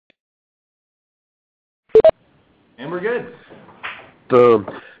And we're good. Boom.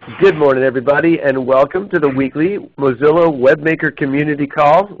 Good morning, everybody, and welcome to the weekly Mozilla Webmaker Community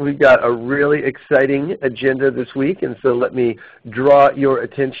Call. We've got a really exciting agenda this week, and so let me draw your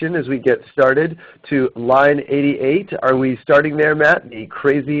attention as we get started to line 88. Are we starting there, Matt? The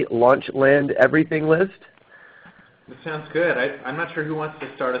crazy launch land everything list? That sounds good. I'm not sure who wants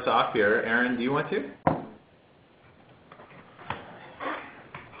to start us off here. Aaron, do you want to?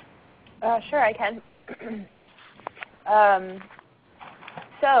 Sure, I can.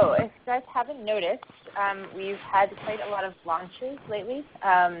 So if you guys haven't noticed, we've had quite a lot of launches lately.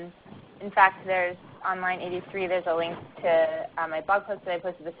 In fact, there's on line 83, there's a link to my blog post that I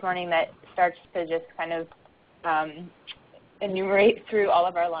posted this morning that starts to just kind of enumerate through all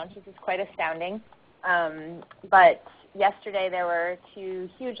of our launches. It's quite astounding. But yesterday there were two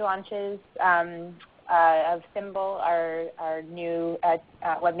huge launches of Symbol, our new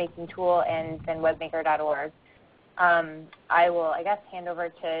webmaking tool, and then webmaker.org. I will, I guess, hand over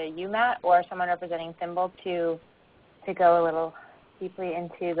to you, Matt, or someone representing Symbol to go a little deeply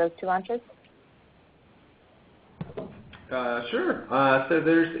into those two launches. Sure. So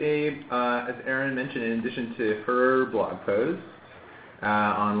there's as Erin mentioned, in addition to her blog post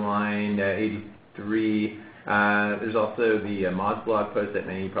on line 83, there's also the Moz blog post that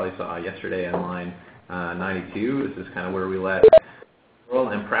many of you probably saw yesterday on line 92. This is kind of where we let the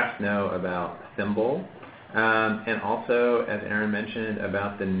world and perhaps know about Symbol. And also, as Aaron mentioned,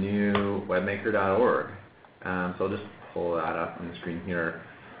 about the new webmaker.org. So I'll just pull that up on the screen here.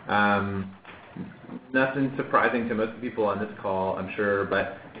 Nothing surprising to most people on this call, I'm sure,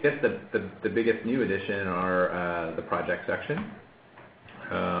 but I guess the biggest new addition are the project section,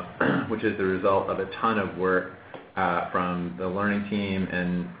 which is the result of a ton of work from the learning team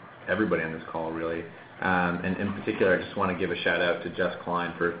and everybody on this call, really. And in particular, I just want to give a shout out to Jess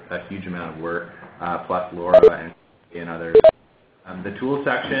Klein for a huge amount of work, plus Laura and others. The tools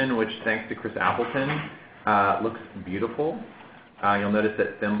section, which thanks to Chris Appleton, looks beautiful. You'll notice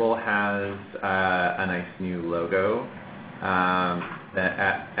that Symbol has a nice new logo,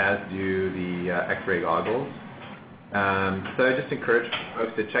 as do the X-ray goggles. So I just encourage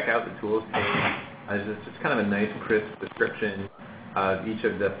folks to check out the tools page. It's just kind of a nice, crisp description of each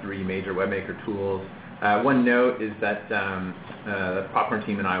of the three major WebMaker tools. One note is that the Popcorn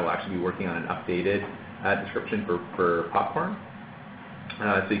team and I will actually be working on an updated description for Popcorn,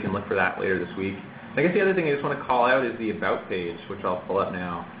 so you can look for that later this week. I guess the other thing I just want to call out is the About page, which I'll pull up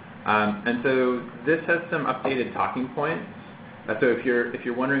now. And so this has some updated talking points. So if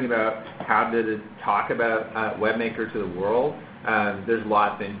you're wondering about how to talk about WebMaker to the world, there's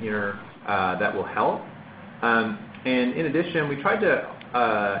lots in here that will help. And in addition, we tried to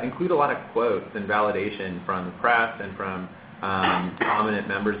include a lot of quotes and validation from the press and from prominent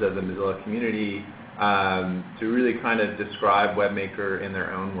members of the Mozilla community to really kind of describe WebMaker in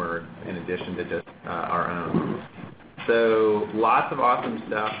their own words in addition to just our own. So lots of awesome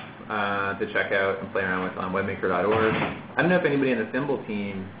stuff to check out and play around with on webmaker.org. I don't know if anybody in the Symbol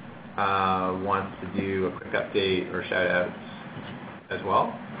team wants to do a quick update or shout outs as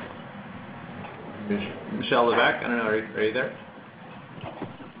well. Michelle Levesque, I don't know, are you there?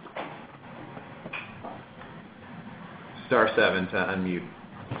 Star 7 to unmute.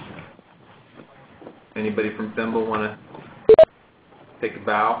 Anybody from Symbol want to take a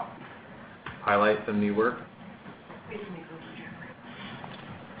bow, highlight some new work?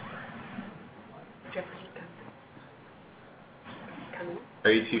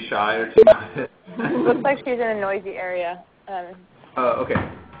 Are you too shy or too much? Looks like she's in a noisy area. Oh, okay.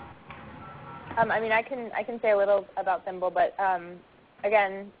 I mean, I can say a little about Symbol, but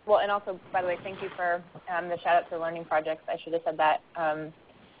again, well, and also, by the way, thank you for the shout out to learning projects. I should have said that at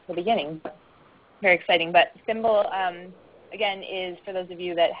the beginning. Very exciting. But Symbol, again, is, for those of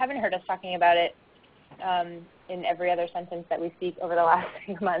you that haven't heard us talking about it in every other sentence that we speak over the last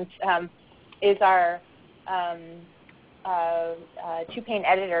few months, is our two-pane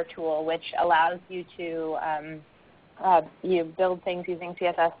editor tool, which allows you to build things using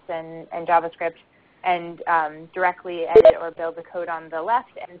CSS and JavaScript and directly edit or build the code on the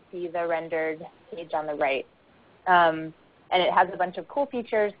left and see the rendered page on the right. And it has a bunch of cool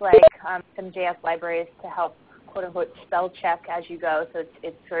features like some JS libraries to help, quote-unquote, spell check as you go. So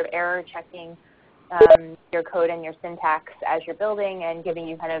it's sort of error checking your code and your syntax as you're building and giving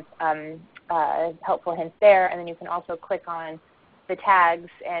you kind of helpful hints there. And then you can also click on the tags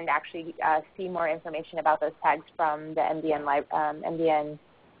and actually see more information about those tags from the MDN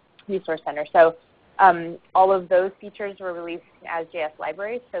Resource Center. So all of those features were released as JS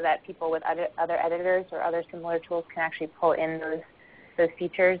libraries so that people with other editors or other similar tools can actually pull in those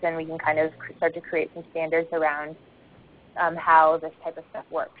features, and we can kind of start to create some standards around how this type of stuff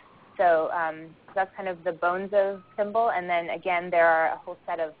works. So that's kind of the bones of Thimble. And then again, there are a whole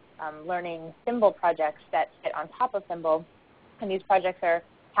set of learning Thimble projects that sit on top of Thimble. And these projects are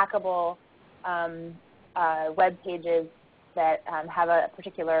hackable web pages that have a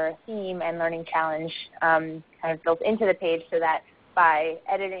particular theme and learning challenge kind of built into the page, so that by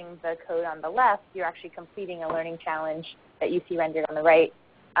editing the code on the left, you're actually completing a learning challenge that you see rendered on the right,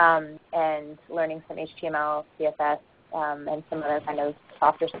 and learning some HTML, CSS, and some other kind of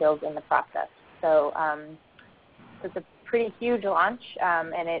softer skills in the process. So it's a pretty huge launch,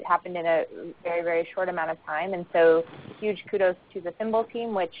 and it happened in a very, very short amount of time. And so huge kudos to the Thimble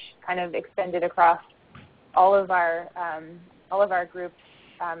team, which kind of extended across all of our groups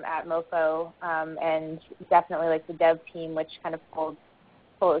at MoFo, and definitely like the dev team, which kind of pulled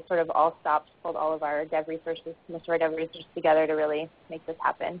sort of all stops, pulled all of our dev resources, most of our dev resources together to really make this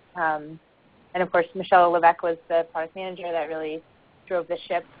happen. And of course, Michelle Levesque was the product manager that really drove the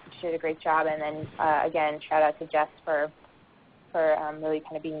ship. She did a great job. And then again, shout out to Jess for really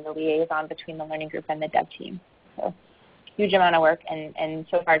kind of being the liaison between the learning group and the dev team. So huge amount of work, and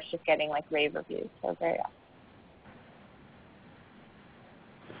so far it's just getting like rave reviews. So very awesome.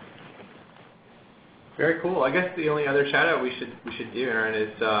 Very cool. I guess the only other shout out we should do, Aaron,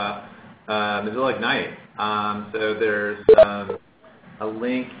 is Mozilla Ignite. So there's a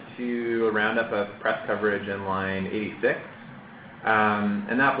link to a roundup of press coverage in line 86.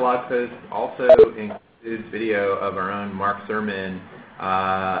 And that blog post also includes video of our own Mark Sermon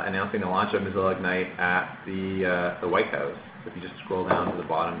announcing the launch of Mozilla Ignite at the White House. So if you just scroll down to the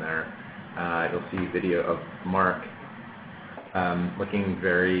bottom there, you'll see video of Mark looking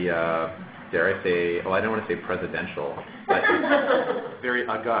very, dare I say, well, I don't want to say presidential, but very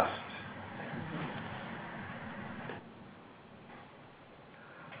august.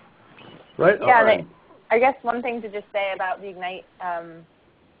 Right? Yeah, I guess one thing to just say about the Ignite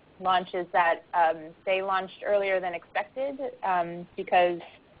launch is that they launched earlier than expected because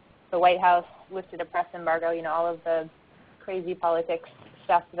the White House lifted a press embargo, all of the crazy politics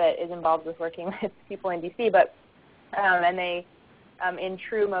stuff that is involved with working with people in DC. But and they, in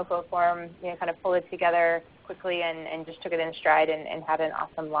true MoFo form, kind of pulled it together quickly and just took it in stride and had an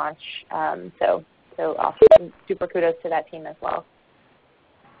awesome launch. So awesome. Super kudos to that team as well.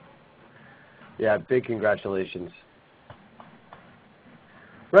 Yeah, big congratulations.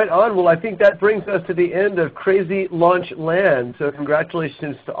 Right on. Well, I think that brings us to the end of Crazy Launch Land. So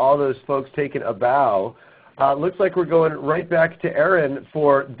congratulations to all those folks taking a bow. Looks like we're going right back to Aaron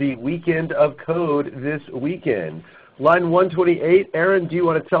for the Weekend of Code this weekend. Line 128, Aaron, do you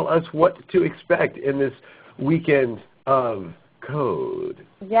want to tell us what to expect in this Weekend of Code?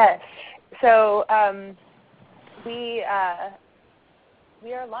 Yes. So we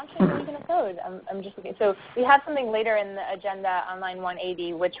are launching the Weekend of Code. I'm just looking. So we have something later in the agenda on line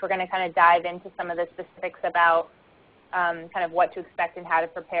 180, which we're going to kind of dive into some of the specifics about kind of what to expect and how to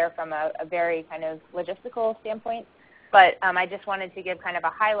prepare from a very kind of logistical standpoint. But I just wanted to give kind of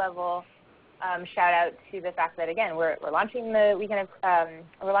a high-level shout out to the fact that, again, we're launching the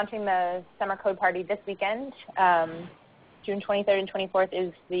we're launching the Summer Code Party this weekend. June 23rd and 24th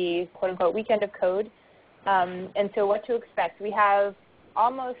is the quote-unquote Weekend of Code. And so what to expect? We have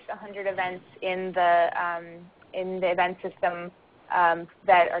almost 100 events in the event system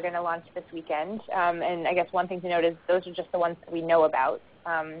that are going to launch this weekend. And I guess one thing to note is those are just the ones that we know about.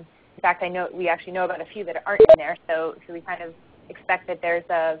 In fact, we actually know about a few that aren't in there. So we kind of expect that there's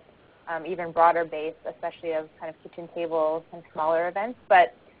a even broader base, especially of kind of kitchen tables and smaller events.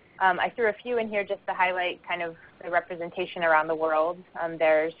 But I threw a few in here just to highlight kind of the representation around the world.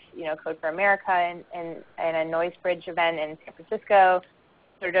 There's Code for America and a Noise Bridge event in San Francisco,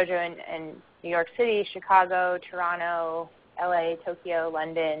 Dojo in New York City, Chicago, Toronto, LA, Tokyo,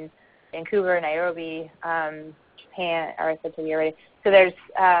 London, Vancouver, Nairobi, Japan, or I said Tokyo already. So there's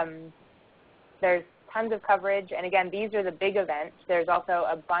tons of coverage, and again, these are the big events. There's also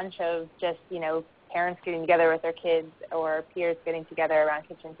a bunch of just parents getting together with their kids or peers getting together around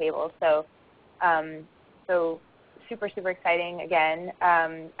kitchen tables. So super, super exciting. Again,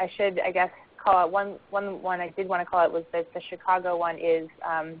 I should, I guess, call out one I did want to call out was that the Chicago one is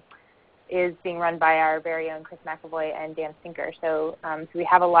being run by our very own Chris McAvoy and Dan Stinker. So we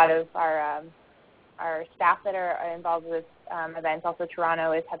have a lot of our staff that are involved with events. Also,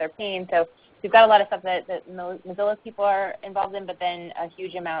 Toronto is Heather Payne. So we've got a lot of stuff that Mozilla people are involved in, but then a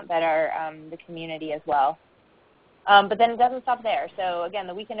huge amount that are the community as well. But then it doesn't stop there. So again,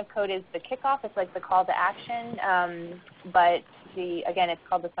 the Weekend of Code is the kickoff. It's like the call to action. But again, it's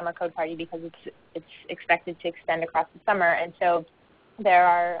called the Summer Code Party because it's expected to extend across the summer. And so There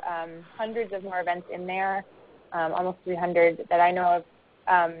are hundreds of more events in there, almost 300 that I know of,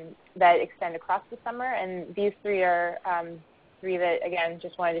 that extend across the summer. And these three are three that, again,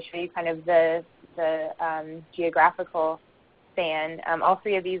 just wanted to show you kind of the geographical span. All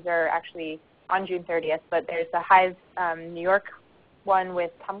three of these are actually on June 30th, but there's the Hive New York one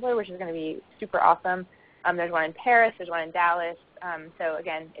with Tumblr, which is going to be super awesome. There's one in Paris. There's one in Dallas. So,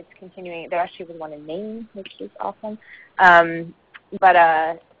 again, it's continuing. There actually was one in Maine, which is awesome. But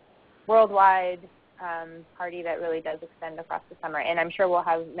a worldwide party that really does extend across the summer. And I'm sure we'll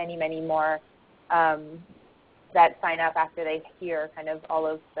have many, many more that sign up after they hear kind of all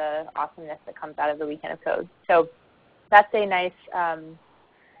of the awesomeness that comes out of the Weekend of Code. So that's a nice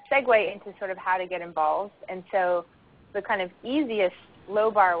segue into sort of how to get involved. And so the kind of easiest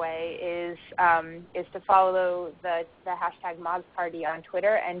low-bar way is to follow the hashtag MozParty on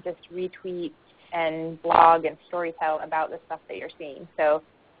Twitter and just retweet and blog and storytell about the stuff that you're seeing. So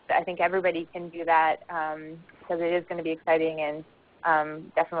I think everybody can do that because it is going to be exciting and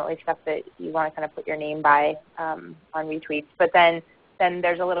definitely stuff that you want to kind of put your name by on retweets. But then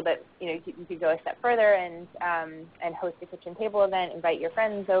there's a little bit, you could go a step further and host a kitchen table event, invite your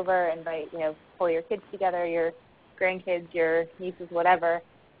friends over, pull your kids together, your grandkids, your nieces, whatever,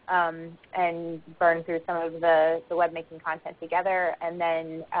 and burn through some of the web-making content together. And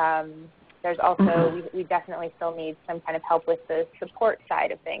then there's also, we definitely still need some kind of help with the support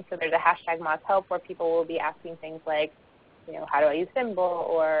side of things. So there's a hashtag MozHelp where people will be asking things like, how do I use Symbol,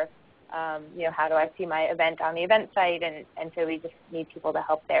 or how do I see my event on the event site, and so we just need people to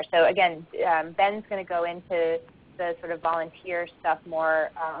help there. So again, Ben's going to go into the sort of volunteer stuff more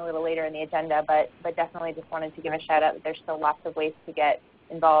a little later in the agenda, but definitely just wanted to give a shout out that there's still lots of ways to get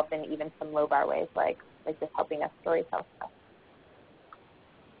involved, and even some low-bar ways like just helping us storytell stuff.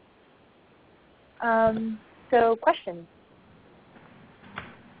 So questions?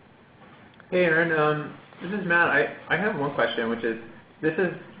 Hey, Aaron. This is Matt. I have one question, which is, this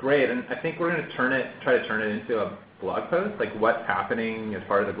is great, and I think we're going to try to turn it into a blog post, like what's happening as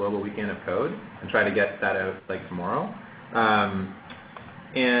part of the Global Weekend of Code, and try to get that out like tomorrow.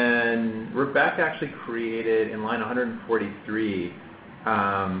 And Rebecca actually created in line 143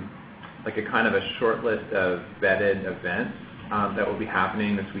 like a kind of a short list of vetted events that will be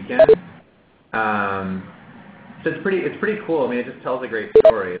happening this weekend. So it's pretty cool. I mean, it just tells a great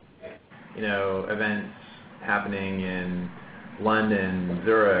story. Events happening in London,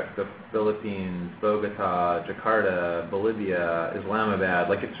 Zurich, the Philippines, Bogota, Jakarta, Bolivia, Islamabad.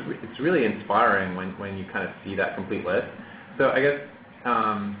 Like it's really inspiring when you kind of see that complete list. So I guess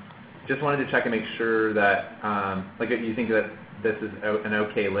just wanted to check and make sure that like you think that this is an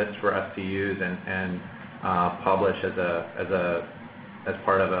okay list for us to use and publish as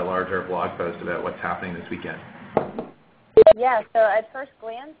part of a larger blog post about what's happening this weekend. Yeah, so at first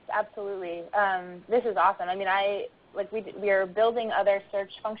glance, absolutely. This is awesome. I mean, we are building other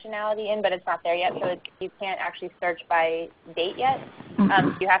search functionality in, but it's not there yet, so you can't actually search by date yet.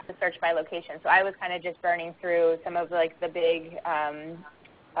 You have to search by location. So I was kind of just burning through some of the big kind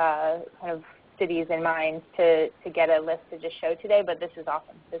of cities in mind to get a list to just show today, but this is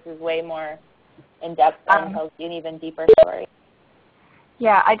awesome. This is way more in-depth and tells you an even deeper story.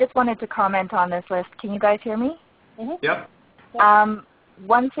 Yeah, I just wanted to comment on this list. Can you guys hear me? Mm-hmm. Yep.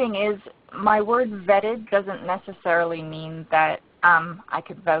 One thing is, my word vetted doesn't necessarily mean that I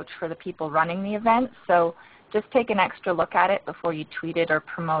could vouch for the people running the event. So just take an extra look at it before you tweet it or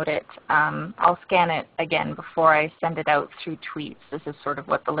promote it. I'll scan it again before I send it out through tweets. This is sort of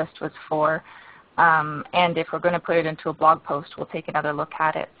what the list was for. And if we're going to put it into a blog post, we'll take another look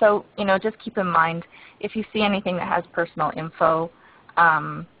at it. So, just keep in mind, if you see anything that has personal info,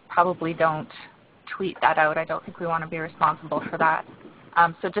 probably don't tweet that out. I don't think we want to be responsible for that.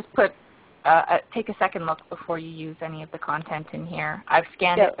 So just take a second look before you use any of the content in here. I've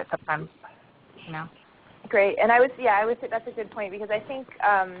scanned it, but sometimes, Great, and I would say that's a good point, because I think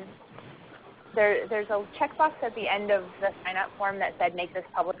there's a checkbox at the end of the sign-up form that said make this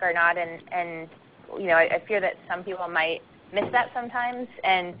public or not, and I fear that some people might miss that sometimes,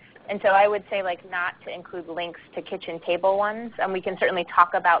 and so I would say not to include links to kitchen table ones. And we can certainly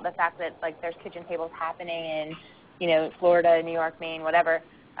talk about the fact that there's kitchen tables happening in Florida, New York, Maine, whatever.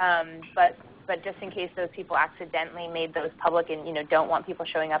 But just in case those people accidentally made those public and don't want people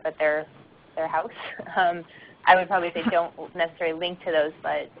showing up at their house, I would probably say don't necessarily link to those,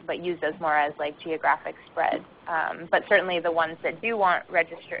 but use those more as geographic spread. But certainly the ones that do want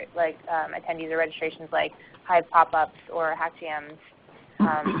attendees or registrations, like Hive pop-ups or Hack Jams,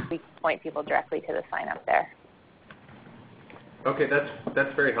 we point people directly to the sign up there. Okay,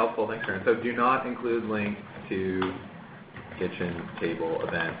 that's very helpful. Thanks, Aaron. So do not include links to kitchen table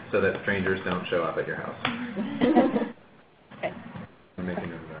event so that strangers don't show up at your house. Okay. I'm making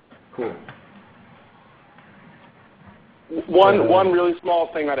note of that. Cool. One really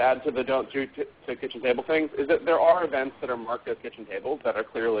small thing I'd add to the don't do to kitchen table things is that there are events that are marked as kitchen tables that are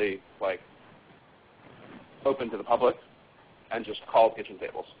clearly like open to the public and just called kitchen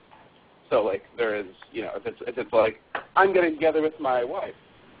tables. So like there is, you know, if it's like I'm getting together with my wife,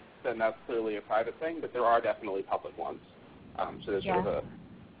 then that's clearly a private thing. But there are definitely public ones. So there's sort of a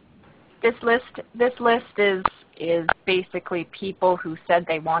This list is basically people who said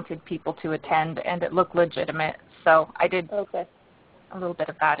they wanted people to attend, and it looked legitimate. So I did a little bit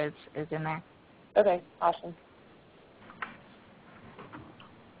of that is in there. Okay, awesome.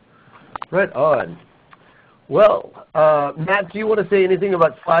 Right on. Well, Matt, do you want to say anything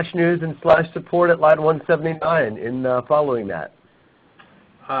about /news and /support at line 179 in following that?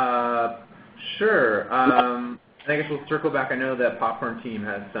 Sure. I guess we'll circle back. I know that Popcorn team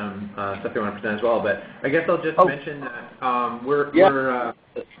has some stuff they want to present as well, but I guess I'll just mention that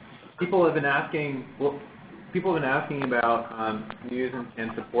people have been asking. People have been asking about news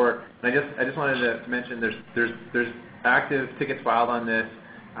and support. And I just wanted to mention there's active tickets filed on this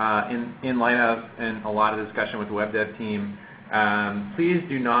in Lighthouse and a lot of discussion with the web dev team. Please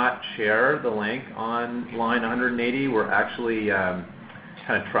do not share the link on line 180. We're actually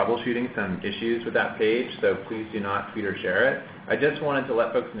kind of troubleshooting some issues with that page, so please do not tweet or share it. I just wanted to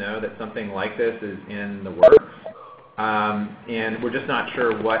let folks know that something like this is in the works, and we're just not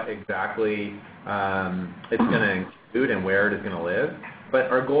sure what exactly it's going to include and where it is going to live.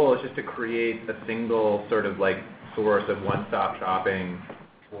 But our goal is just to create a single sort of like source of one-stop shopping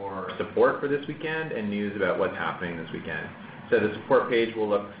for support for this weekend and news about what's happening this weekend. So the support page will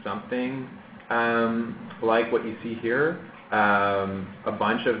look something like what you see here. A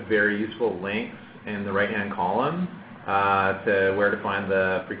bunch of very useful links in the right-hand column to where to find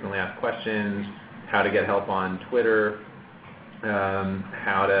the frequently asked questions, how to get help on Twitter,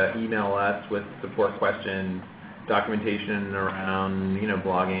 how to email us with support questions, documentation around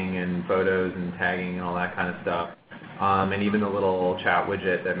blogging and photos and tagging and all that kind of stuff, and even a little chat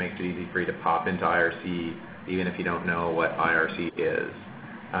widget that makes it easy for you to pop into IRC even if you don't know what IRC is.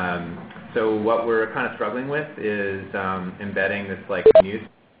 So what we're kind of struggling with is embedding this like news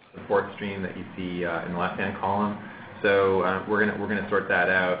support stream that you see in the left-hand column. So we're gonna sort that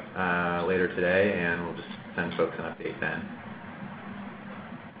out later today, and we'll just send folks an update then.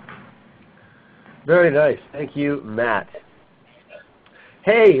 Very nice. Thank you, Matt.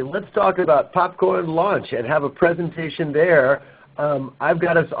 Hey, let's talk about Popcorn launch and have a presentation there. I've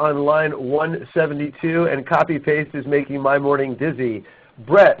got us on line 172, and copy-paste is making my morning dizzy.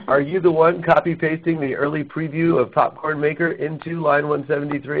 Brett, are you the one copy-pasting the early preview of Popcorn Maker into line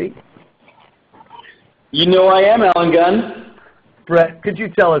 173? You know I am, Alan Gunn. Brett, could you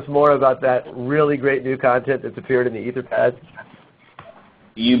tell us more about that really great new content that's appeared in the Etherpad?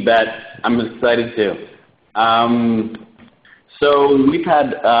 You bet. I'm excited too. So we've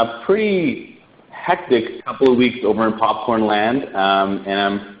had a pretty hectic couple of weeks over in Popcorn Land, and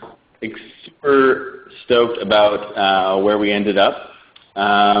I'm super stoked about where we ended up.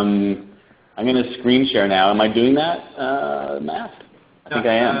 I'm going to screen share now. Am I doing that, Matt? I think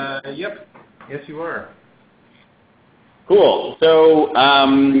I am. Yep. Yes, you are. Cool. So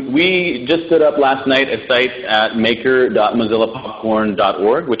we just stood up last night a site at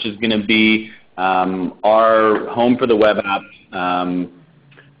maker.mozillapopcorn.org, which is going to be our home for the web app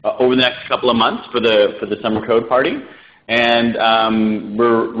over the next couple of months for the summer code party. And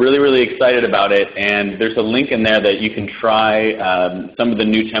we're really, really excited about it. And there's a link in there that you can try some of the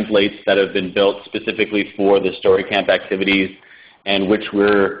new templates that have been built specifically for the Story Camp activities, and which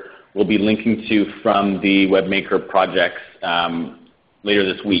we'll be linking to from the Webmaker projects later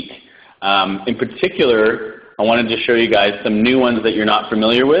this week. In particular, I wanted to show you guys some new ones that you're not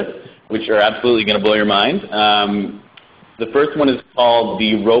familiar with, which are absolutely going to blow your mind. The first one is called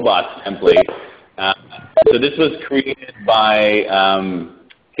the Robots template. So this was created by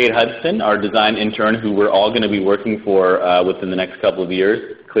Kate Hudson, our design intern, who we're all going to be working for within the next couple of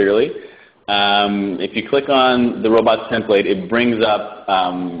years, clearly. If you click on the Robots template, it brings up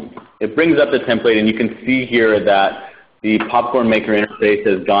the template, and you can see here that the Popcorn Maker interface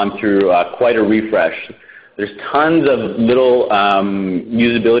has gone through quite a refresh. There's tons of little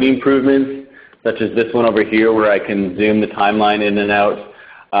usability improvements, such as this one over here where I can zoom the timeline in and out.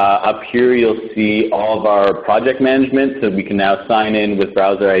 Up here you'll see all of our project management, so we can now sign in with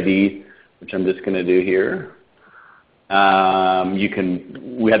browser ID, which I'm just going to do here.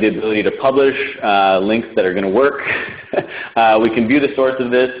 We have the ability to publish links that are going to work. We can view the source of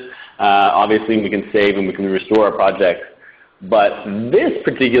this. Obviously we can save and we can restore our project. But this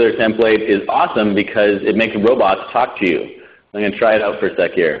particular template is awesome because it makes robots talk to you. I'm going to try it out for a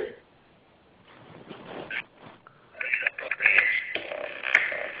sec here.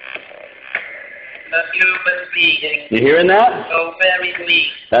 You hearing that? Oh, very please.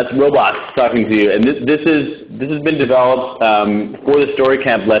 That's robots talking to you. And this has been developed for the Story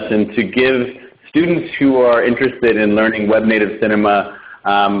Camp lesson to give students who are interested in learning web native cinema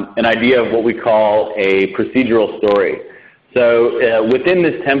an idea of what we call a procedural story. So within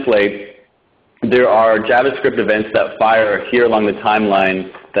this template, there are JavaScript events that fire here along the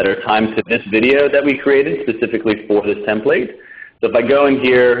timeline that are timed to this video that we created specifically for this template. So if I go in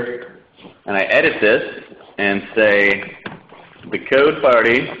here and I edit this and say the code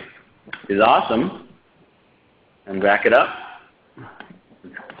party is awesome and back it up,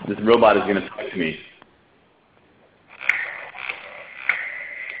 this robot is going to talk to me.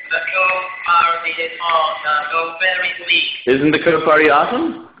 The code party is awesome. Go very please. Isn't the code party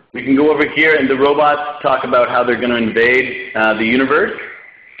awesome? We can go over here and the robots talk about how they're going to invade the universe,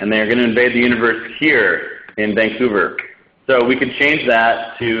 and they're going to invade the universe here in Vancouver. So we could change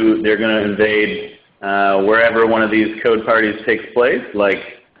that to they're going to invade wherever one of these code parties takes place,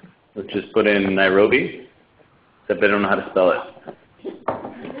 like let's just put in Nairobi, except I don't know how to spell it.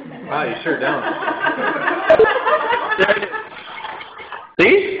 Wow, you sure don't.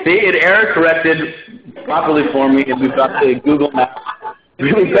 See, it error corrected properly for me, and we've got the Google Maps.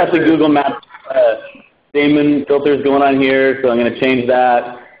 We've got the Google Maps Damon filters going on here, so I'm going to change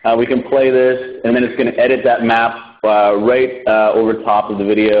that. We can play this, and then it's going to edit that map right over top of the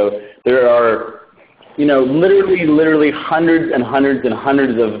video. There are, literally hundreds and hundreds and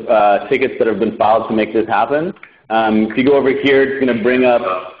hundreds of tickets that have been filed to make this happen. If you go over here, it's going to bring up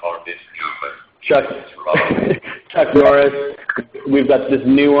Chuck Norris. We've got this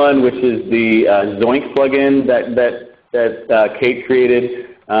new one, which is the Zoink plugin that Kate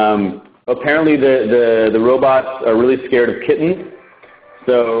created. Apparently, the robots are really scared of kittens.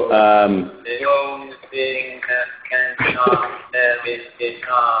 So the only thing that can stop them is this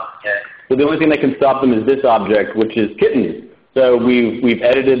object. So the only thing that can stop them is this object, which is kittens. So we've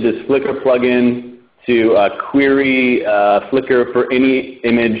edited this Flickr plugin to query Flickr for any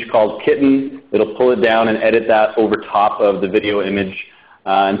image called kitten. It'll pull it down and edit that over top of the video image,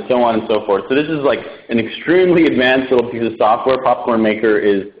 and so on and so forth. So this is like an extremely advanced little piece of software. Popcorn Maker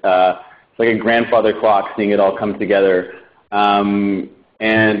is like a grandfather clock, seeing it all come together.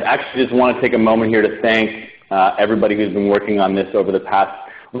 And actually just want to take a moment here to thank everybody who's been working on this over the past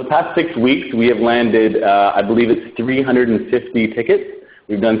 6 weeks. We have landed, I believe it's 350 tickets.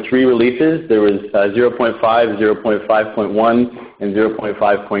 We've done 3 releases. There was 0.5, 0.5.1, and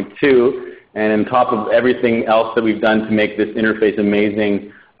 0.5.2. And on top of everything else that we've done to make this interface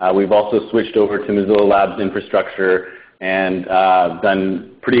amazing, we've also switched over to Mozilla Labs infrastructure and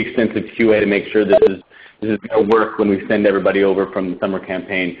done pretty extensive QA to make sure this is going to work when we send everybody over from the summer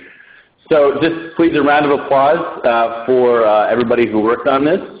campaign. So just please a round of applause for everybody who worked on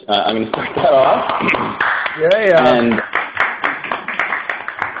this. I'm going to start that off. Yeah. And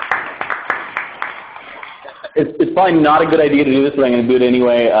it's probably not a good idea to do this, but I'm going to do it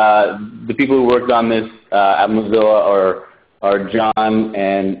anyway. The people who worked on this at Mozilla are John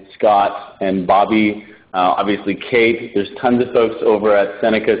and Scott and Bobby, obviously Kate. There's tons of folks over at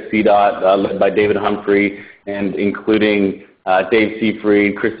Seneca CDOT, led by David Humphrey, and including Dave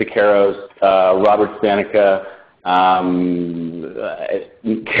Seafried, Chris Sakaros, Robert Stanica. I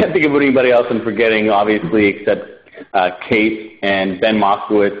can't think of anybody else I'm forgetting, obviously, except Kate and Ben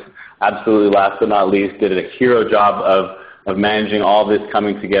Moskowitz. Absolutely, last but not least, did a hero job of managing all this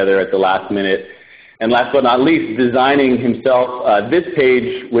coming together at the last minute. And last but not least, designing himself this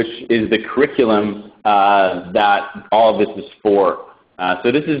page, which is the curriculum that all of this is for.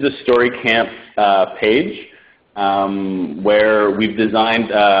 So this is the Story Camp page where we've designed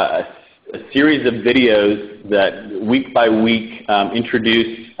a series of videos that week by week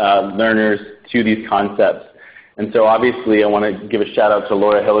introduce learners to these concepts. And so obviously I want to give a shout out to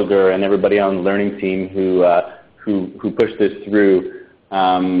Laura Hilliger and everybody on the learning team who pushed this through.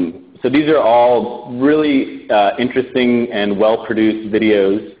 So these are all really interesting and well-produced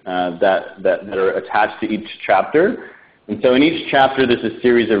videos that are attached to each chapter. And so in each chapter there's a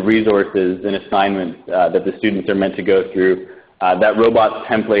series of resources and assignments that the students are meant to go through. That robots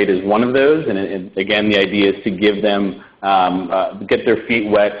template is one of those, and again the idea is to give them, get their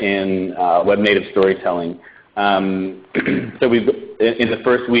feet wet in web native storytelling. So in the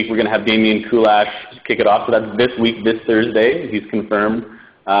first week we're going to have Damian Kulash kick it off, so that's this week, this Thursday, he's confirmed.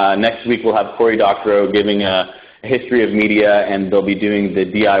 Next week we'll have Cory Doctorow giving a history of media, and they'll be doing the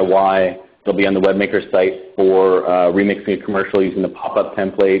DIY It'll be on the Webmaker site for remixing a commercial using the pop-up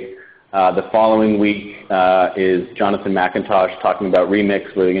template. The following week is Jonathan McIntosh talking about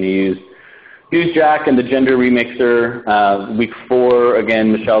remix, where they're going to use Jack and the gender remixer. Week 4,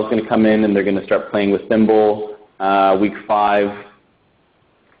 again, Michelle's going to come in and they're going to start playing with Thimble. Week 5,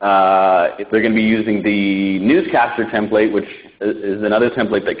 they're going to be using the newscaster template, which is another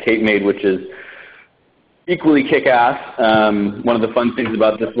template that Kate made, which is equally kick-ass. One of the fun things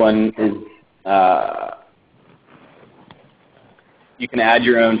about this one is you can add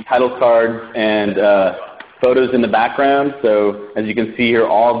your own title cards and photos in the background. So as you can see here,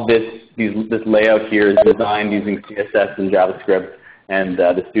 all of this layout here is designed using CSS and JavaScript, and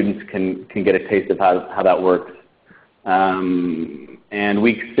the students can get a taste of how that works. And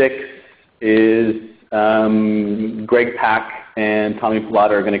week 6 is Greg Pack and Tommy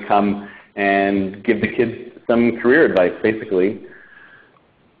Pilata are going to come and give the kids some career advice, basically.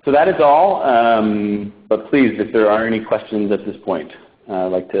 So that is all, but please, if there are any questions at this point, I'd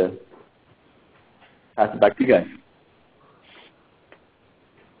like to pass it back to you guys.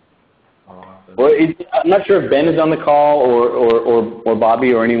 Awesome. Well, I'm not sure if Ben is on the call or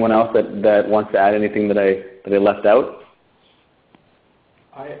Bobby or anyone else that wants to add anything that I left out.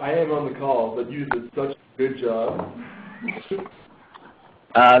 I am on the call, but you did such a good job.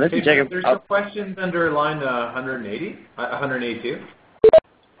 This is Jacob. There's some questions under line 182.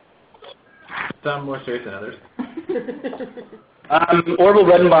 Some more serious than others. Orville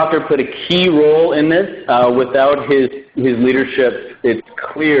Redenbacher played a key role in this. Without his leadership, it's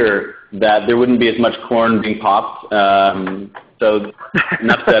clear that there wouldn't be as much corn being popped. So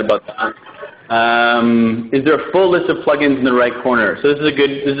enough said about that. Is there a full list of plugins in the right corner? So this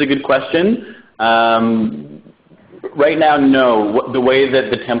is a good question. Right now, no. The way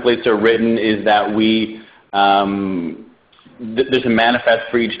that the templates are written is that we there's a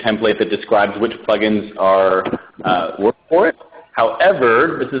manifest for each template that describes which plugins are work for it.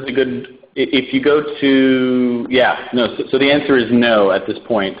 However, this is a good, if you go to, so the answer is no at this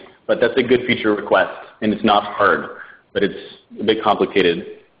point, but that's a good feature request, and it's not hard, but it's a bit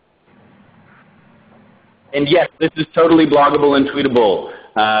complicated. And yes, this is totally bloggable and tweetable.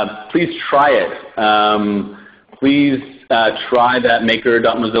 Please try it. Please try that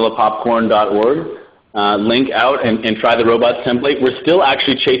maker.mozillapopcorn.org. Link out and try the robots template. We're still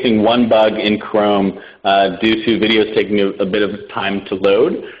actually chasing one bug in Chrome due to videos taking a bit of time to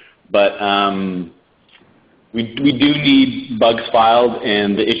load, but we do need bugs filed,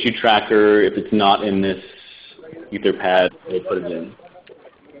 and the issue tracker, if it's not in this Etherpad, we'll put it in.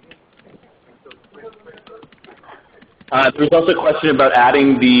 There was also a question about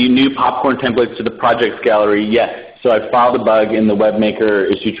adding the new popcorn templates to the projects gallery. Yes. So I filed a bug in the Webmaker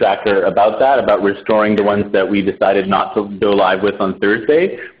issue tracker about that, about restoring the ones that we decided not to go live with on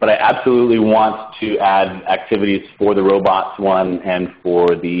Thursday. But I absolutely want to add activities for the robots one and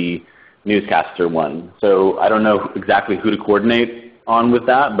for the newscaster one. So I don't know exactly who to coordinate on with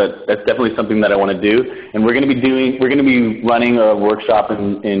that, but that's definitely something that I want to do. And we're going to be running a workshop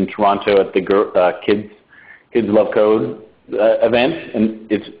in Toronto at the Kids Love Code event, and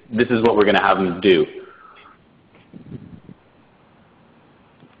this is what we're going to have them do.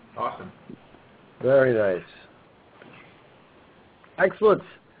 Awesome. Very nice. Excellent.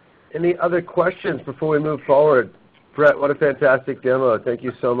 Any other questions before we move forward? Brett, what a fantastic demo. Thank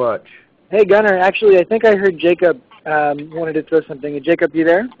you so much. Hey, Gunnar. Actually, I think I heard Jacob wanted to throw something. Jacob, you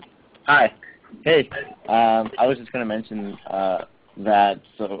there? Hi. Hey. I was just going to mention that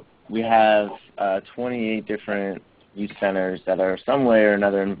we have 28 different youth centers that are some way or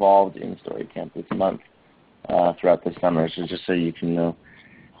another involved in Story Camp this month throughout the summer. So just so you can know,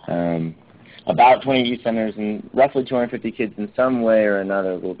 about 20 youth centers and roughly 250 kids in some way or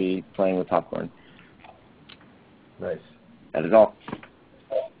another will be playing with popcorn. Nice. That is all.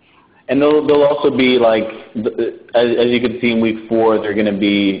 And they'll also be, like, as you can see in week 4, they're going to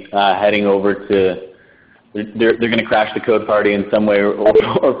be heading over to, they're going to crash the code party in some way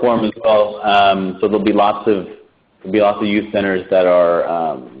or form as well. So there'll be lots of youth centers that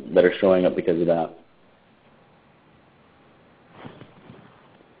are showing up because of that.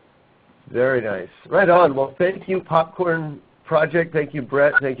 Very nice. Right on. Well, thank you, Popcorn Project. Thank you,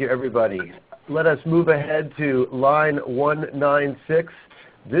 Brett. Thank you, everybody. Let us move ahead to line 196.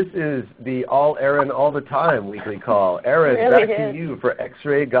 This is the All Aaron All the Time weekly call. Aaron, really back to you for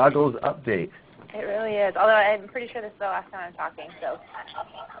X-Ray Goggles update. It really is, although I'm pretty sure this is the last time I'm talking. So,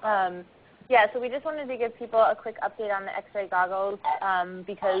 so we just wanted to give people a quick update on the X-Ray Goggles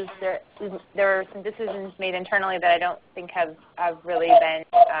because there are some decisions made internally that I don't think have really been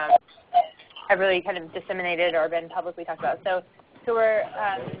kind of disseminated or been publicly talked about. So we're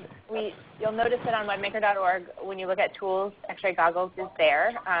you'll notice that on webmaker.org, when you look at tools, X-ray goggles is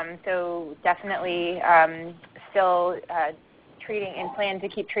there. So definitely still treating and plan to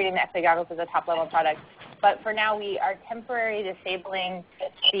keep treating the X-ray goggles as a top-level product. But for now, we are temporarily disabling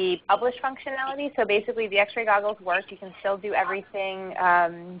the publish functionality. So basically, the X-ray goggles work. You can still do everything.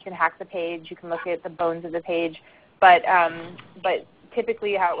 You can hack the page. You can look at the bones of the page. But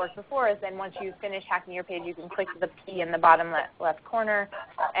typically how it worked before is then once you finish hacking your page, you can click the P in the bottom left corner,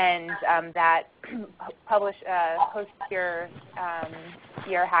 and that hosts your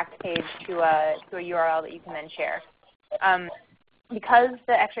hacked page to a URL that you can then share. Because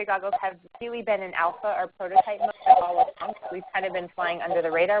the X-ray goggles have really been in alpha or prototype mode all along, we've kind of been flying under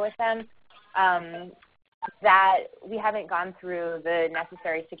the radar with them, that we haven't gone through the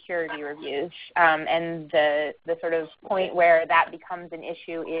necessary security reviews. And the sort of point where that becomes an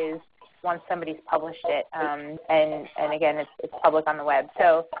issue is once somebody's published it, and again, it's public on the web.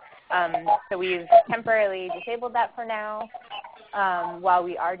 So we've temporarily disabled that for now. While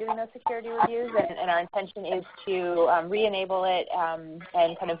we are doing those security reviews, and our intention is to re-enable it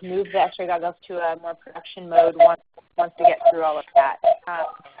and kind of move the X-ray goggles to a more production mode once we get through all of that.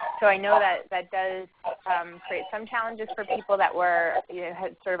 So I know that does create some challenges for people that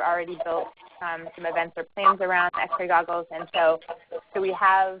had sort of already built some events or plans around X-ray goggles, and so we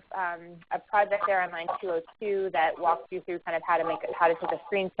have a project there on line 202 that walks you through kind of how to take a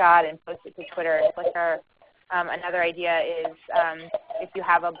screenshot and post it to Twitter and Flickr. Another idea is if you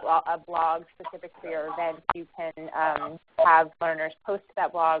have a blog specific for your event, you can have learners post to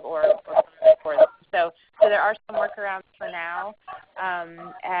that blog or for them. So there are some workarounds for now,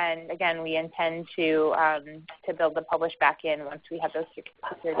 and again, we intend to build the publish back in once we have those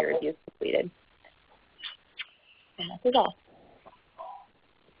security reviews completed. And that's all.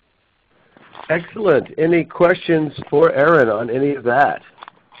 Excellent. Any questions for Erin on any of that?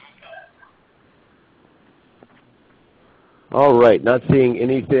 All right, not seeing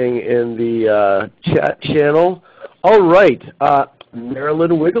anything in the chat channel. All right,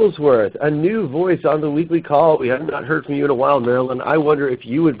 Marilyn Wigglesworth, a new voice on the weekly call. We have not heard from you in a while, Marilyn. I wonder if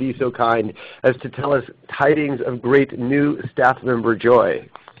you would be so kind as to tell us tidings of great new staff member joy.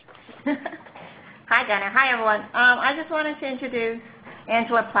 Hi, Gunnar. Hi, everyone. I just wanted to introduce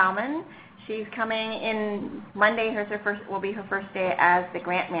Angela Plowman. She's coming in Monday. Will be her first day as the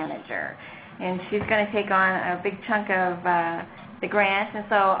grant manager. And she's going to take on a big chunk of the grant. And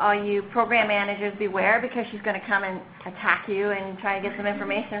so all you program managers beware, because she's going to come and attack you and try to get some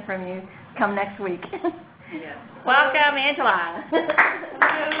information from you come next week. Yeah. Welcome, Angela.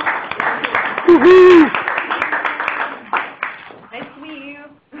 Nice to meet you.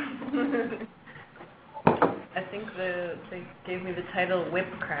 I think they gave me the title Whip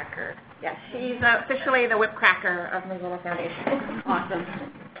Cracker. Yes, she's officially the Whip Cracker of Mozilla Foundation. Awesome.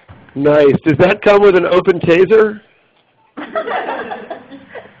 Nice. Does that come with an open taser?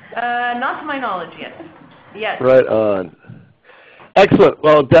 Not to my knowledge yet. Yes. Right on. Excellent.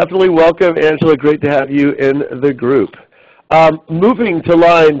 Well, definitely welcome, Angela. Great to have you in the group. Moving to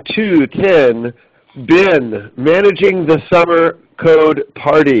line 210, Ben, managing the summer code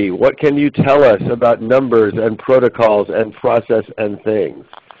party. What can you tell us about numbers and protocols and process and things?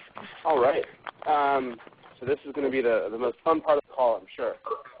 All right. So this is going to be the most fun part of the call, I'm sure.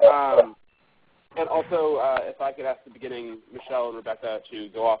 And also, if I could ask at the beginning, Michelle and Rebecca to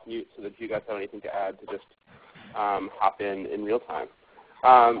go off mute so that if you guys have anything to add, to just hop in real time.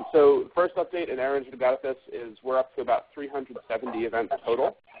 So first update, and Aaron should have got at this, is we're up to about 370 events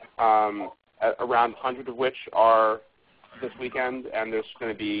total, at around 100 of which are this weekend, and there's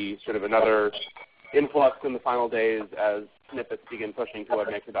going to be sort of another influx in the final days as snippets begin pushing to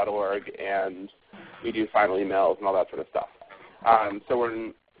webmaker.org, and we do final emails and all that sort of stuff. So we're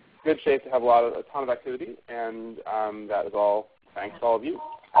in good shape to have a ton of activity, and that is all thanks to all of you.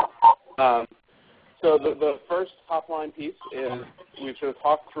 So the first top line piece is we've sort of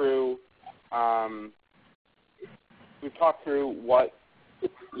talked through what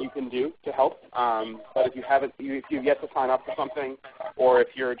you can do to help. But if you've yet to sign up for something, or if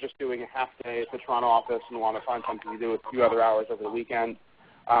you're just doing a half day at the Toronto office and want to find something to do with a few other hours over the weekend,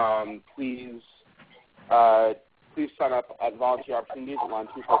 please sign up at Volunteer Opportunities at line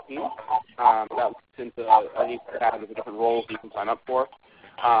 214. That links into a neat tab of the different roles you can sign up for.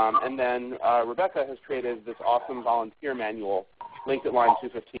 And then Rebecca has created this awesome volunteer manual linked at line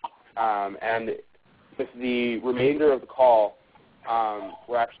 215. And with the remainder of the call,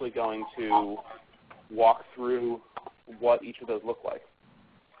 we're actually going to walk through what each of those look like.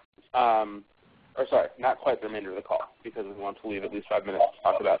 Or sorry, not quite the remainder of the call, because we want to leave at least 5 minutes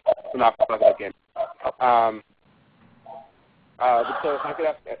to talk about games. So if I could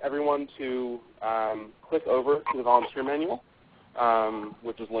ask everyone to click over to the volunteer manual,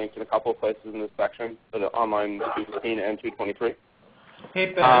 which is linked in a couple of places in this section, so the online 215 and 223.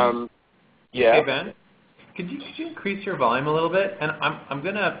 Hey, Ben. Yeah. Hey, Ben. Could you increase your volume a little bit? And I'm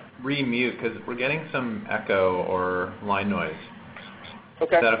going to re-mute because we're getting some echo or line noise.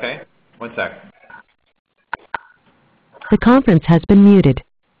 Okay. Is that okay? One sec. The conference has been muted.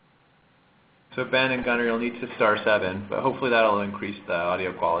 So Ben and Gunnar, you'll need to *7, but hopefully that'll increase the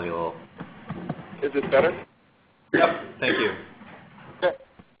audio quality a little. Is this better? Yep. Thank you. Okay.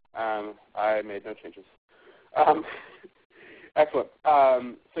 I made no changes. Excellent.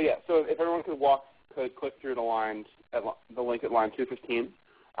 So if everyone could click through the link at line 215,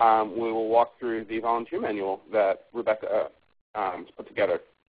 we will walk through the volunteer manual that Rebecca put together.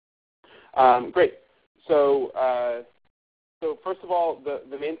 Great. So first of all,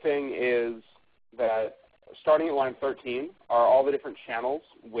 the main thing is that starting at line 13 are all the different channels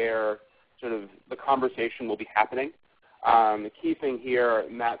where sort of the conversation will be happening. The key thing here,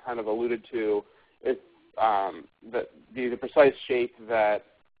 Matt kind of alluded to, is the precise shape that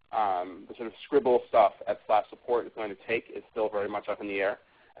the sort of scribble stuff at /support is going to take is still very much up in the air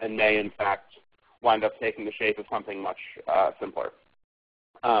and may, in fact, wind up taking the shape of something much simpler.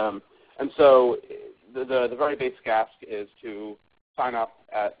 And so the very basic ask is to sign up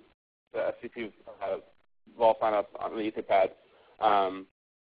at the SCP Vault sign up on the Etherpad. And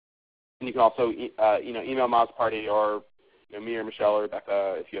you can also email Moz Party or me or Michelle or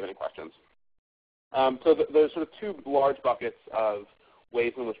Rebecca if you have any questions. So there's sort of two large buckets of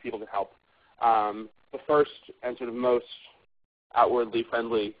ways in which people can help. The first and sort of most outwardly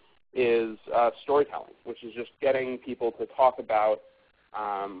friendly is storytelling, which is just getting people to talk about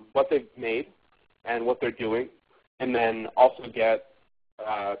what they've made and what they're doing, and then also get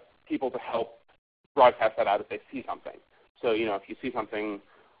people to help broadcast that out if they see something. So, if you see something,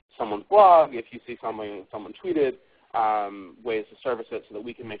 someone's blog, if you see something someone tweeted, ways to service it so that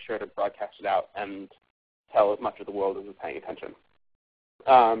we can make sure to broadcast it out and tell as much of the world as is paying attention.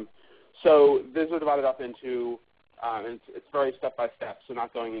 So these are divided up into, it's very step-by-step, so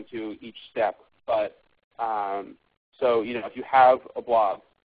not going into each step, but so, if you have a blog,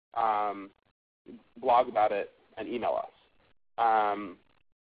 blog about it and email us.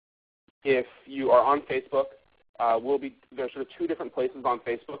 If you are on Facebook, there's sort of two different places on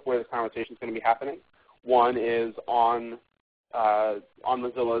Facebook where this conversation is going to be happening. One is on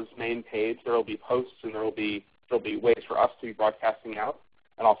Mozilla's main page. There will be posts and there will be ways for us to be broadcasting out,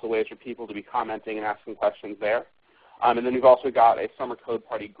 and also ways for people to be commenting and asking questions there. And then we've also got a Summer Code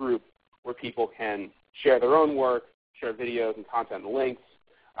Party group where people can share their own work, share videos and content and links,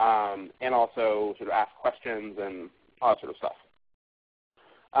 and also sort of ask questions and all that sort of stuff.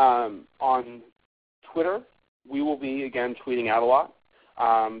 On Twitter, we will be, again, tweeting out a lot.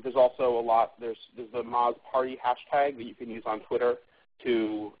 There's also there's the Moz Party hashtag that you can use on Twitter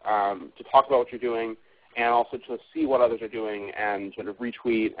to talk about what you're doing and also to see what others are doing and sort of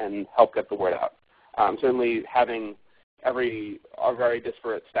retweet and help get the word out. Certainly having our very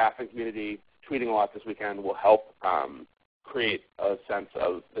disparate staff and community tweeting a lot this weekend will help create a sense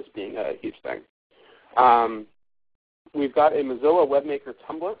of this being a huge thing. We've got a Mozilla Webmaker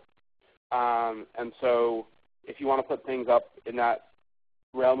Tumblr, and so if you want to put things up in that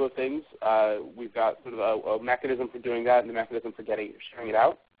realm of things, we've got sort of a mechanism for doing that and a mechanism for sharing it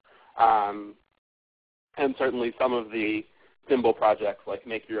out. And certainly some of the Thimble projects like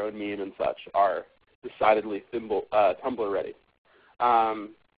Make Your Own Meme and such are decidedly Tumblr ready.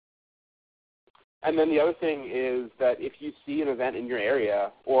 And then the other thing is that if you see an event in your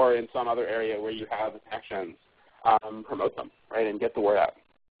area or in some other area where you have connections, promote them, right, and get the word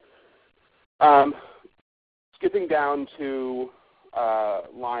out. Skipping down to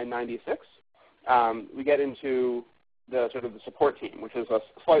line 96, we get into the sort of the support team, which is a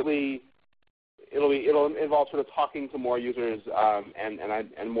slightly it'll involve sort of talking to more users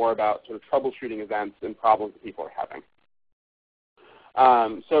and more about sort of troubleshooting events and problems that people are having.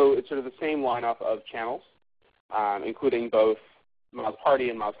 So it's sort of the same lineup of channels, including both Moz Party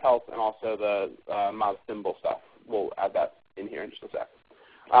and Moz Health, and also the Moz Thimble stuff. We'll add that in here in just a sec.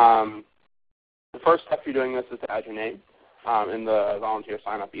 The first step you're doing this is to add your name in the volunteer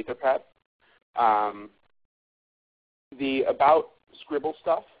sign-up Etherpad. The About Scribble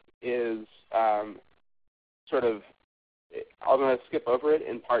stuff is sort of, I'm going to skip over it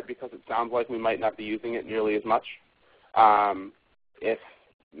in part because it sounds like we might not be using it nearly as much. If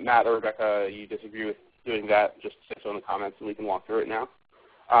Matt or Rebecca, you disagree with doing that, just say so in the comments and we can walk through it now.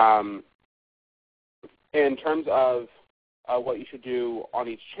 In terms of what you should do on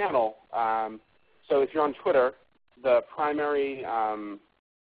each channel, so if you're on Twitter, the primary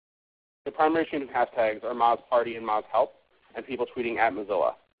streams of hashtags are Moz Party and Moz Help, and people tweeting at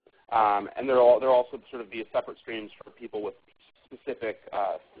Mozilla. And they're also sort of be separate streams for people with specific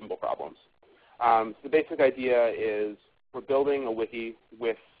symbol problems. So the basic idea is we're building a wiki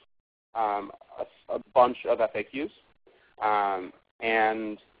with a bunch of FAQs,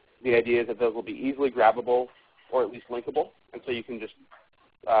 and the idea is that those will be easily grabbable or at least linkable. And so you can just,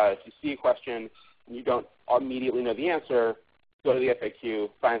 if you see a question and you don't immediately know the answer, go to the FAQ,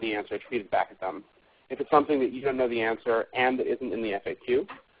 find the answer, tweet it back at them. If it's something that you don't know the answer and that isn't in the FAQ,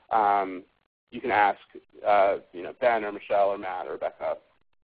 you can ask Ben or Michelle or Matt or Rebecca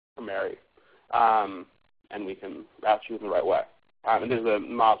or Mary, and we can route you in the right way. And there's a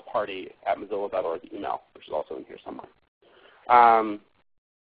mozparty@mozilla.org email, which is also in here somewhere.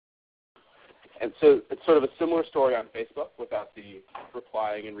 And so it's sort of a similar story on Facebook without the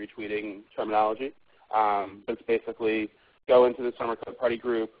replying and retweeting terminology. But it's basically go into the Summer Code Party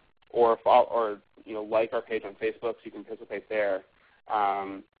group or like our page on Facebook so you can participate there,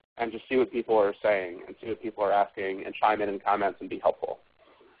 and just see what people are saying and see what people are asking and chime in comments and be helpful.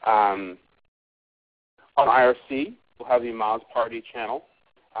 On IRC, we'll have the Moz Party channel,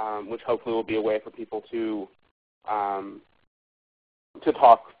 which hopefully will be a way for people to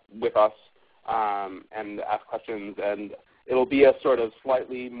talk with us and ask questions. And it'll be a sort of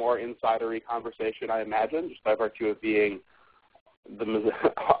slightly more insidery conversation, I imagine, just by virtue of being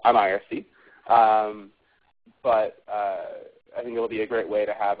on IRC. But I think it'll be a great way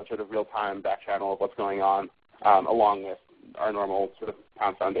to have a sort of real-time back channel of what's going on, along with our normal sort of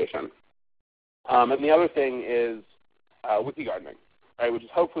Pound Foundation. And the other thing is wiki gardening, right, which is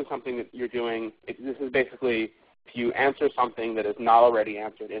hopefully something that you're doing. This is basically if you answer something that is not already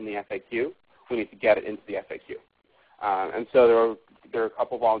answered in the FAQ, we need to get it into the FAQ. And so there are a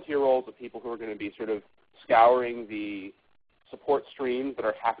couple volunteer roles of people who are going to be sort of scouring the support streams that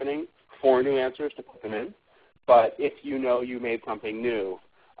are happening for new answers to put them in. But if you know you made something new,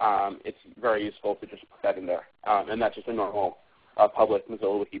 it's very useful to just put that in there. And that's just a normal public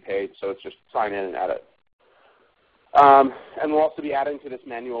Mozilla Wiki page, so it's just sign in and add it. And we'll also be adding to this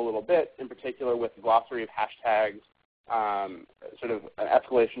manual a little bit, in particular with the glossary of hashtags, sort of an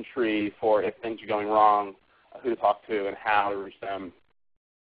escalation tree for if things are going wrong, who to talk to, and how to reach them.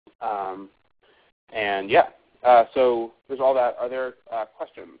 And yeah, so there's all that. Are there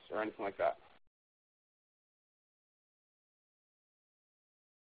questions or anything like that?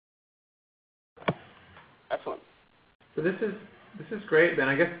 Excellent. So this is great. Then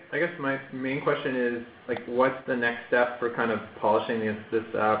I guess my main question is, like, what's the next step for kind of polishing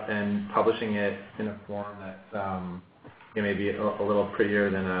this up and publishing it in a form that's maybe a little prettier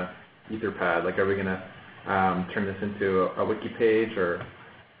than a Etherpad? Like, are we going to turn this into a wiki page or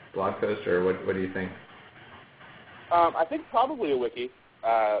blog post, or what do you think? I think probably a wiki,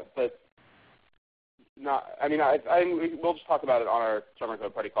 but not. I mean, we'll just talk about it on our Summer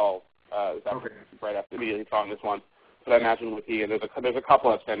Code Party call this afternoon, right after immediately following this one. But I imagine wiki, and there's a couple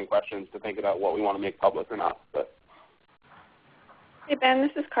outstanding questions to think about what we want to make public or not. But. Hey Ben,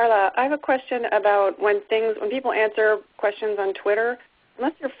 this is Carla. I have a question about when people answer questions on Twitter.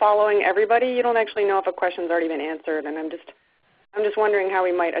 Unless you're following everybody, you don't actually know if a question's already been answered, and I'm just wondering how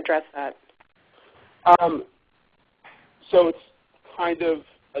we might address that. So it's kind of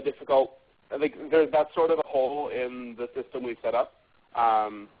a difficult. I think that's sort of a hole in the system we've set up.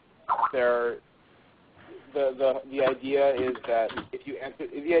 The idea is that if you answer,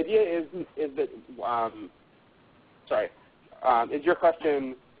 the idea is that is your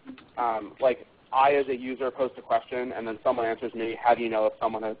question like I as a user post a question and then someone answers me? How do you know if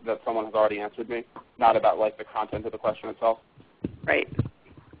someone has already answered me? Not about like the content of the question itself. Right.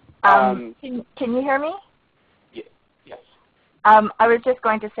 Can you hear me? Yes. I was just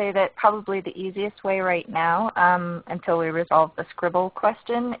going to say that probably the easiest way right now, until we resolve the Scribble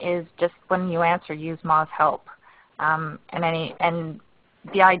question, is just when you answer, use Moz Help. And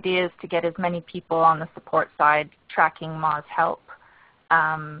the idea is to get as many people on the support side tracking Moz Help,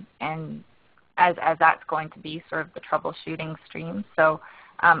 and as that's going to be sort of the troubleshooting stream. So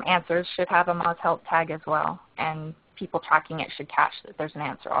answers should have a Moz Help tag as well, and people tracking it should catch that there's an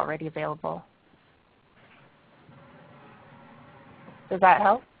answer already available. Does that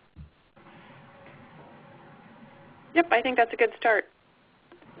help? Yep, I think that's a good start.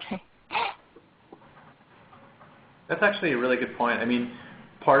 Okay. That's actually a really good point. I mean,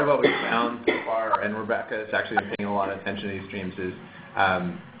 part of what we've found so far, and Rebecca has actually been paying a lot of attention to these streams, is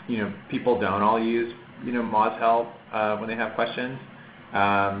people don't all use Moz Help when they have questions.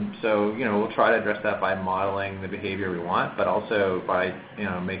 So we'll try to address that by modeling the behavior we want, but also by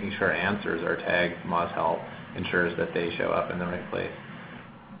making sure answers are tagged Moz Help. ensures that they show up in the right place.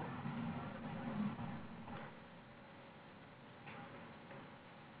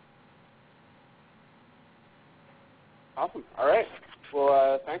 Awesome. All right.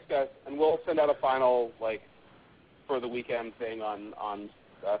 Well, thanks, guys. And we'll send out a final, for the weekend thing on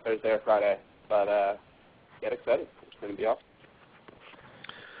Thursday or Friday. But get excited. It's going to be awesome.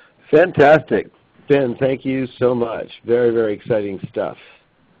 Fantastic. Ben, thank you so much. Very, very exciting stuff.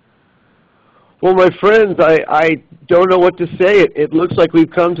 Well, my friends, I don't know what to say. It looks like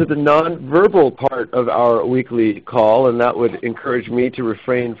we've come to the nonverbal part of our weekly call, and that would encourage me to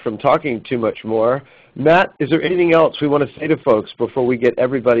refrain from talking too much more. Matt, is there anything else we want to say to folks before we get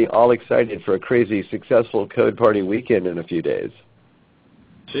everybody all excited for a crazy, successful Code Party weekend in a few days?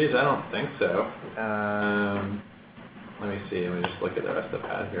 Geez, I don't think so. Let me see. Let me just look at the rest of the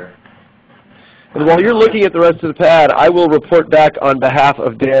pad here. And while you're looking at the rest of the pad, I will report back on behalf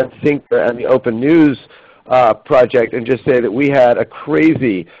of Dan Sinker and the Open News project and just say that we had a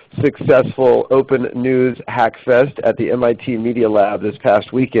crazy successful Open News Hackfest at the MIT Media Lab this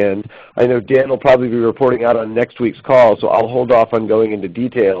past weekend. I know Dan will probably be reporting out on next week's call, so I'll hold off on going into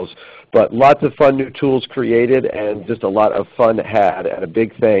details. But lots of fun new tools created and just a lot of fun had, and a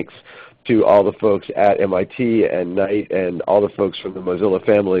big thanks to all the folks at MIT and Knight and all the folks from the Mozilla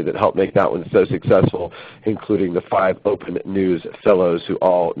family that helped make that one so successful, including the 5 Open News Fellows who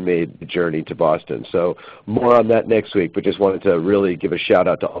all made the journey to Boston. So more on that next week, but just wanted to really give a shout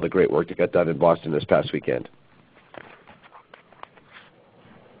out to all the great work that got done in Boston this past weekend.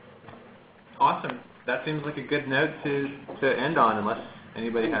 Awesome. That seems like a good note to end on, unless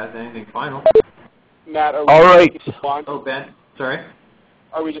anybody has anything final. Matt, are we all right. Oh, Ben, sorry?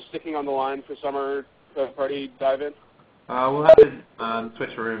 Are we just sticking on the line for summer Code Party dive-in? We'll have to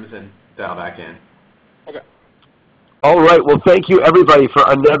switch rooms and dial back in. Okay. All right. Well, thank you, everybody, for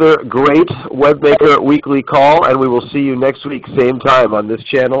another great Webmaker Weekly call, and we will see you next week, same time on this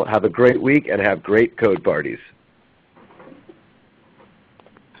channel. Have a great week, and have great code parties.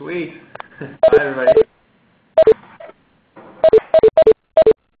 Sweet. Bye, everybody.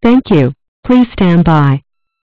 Thank you. Please stand by.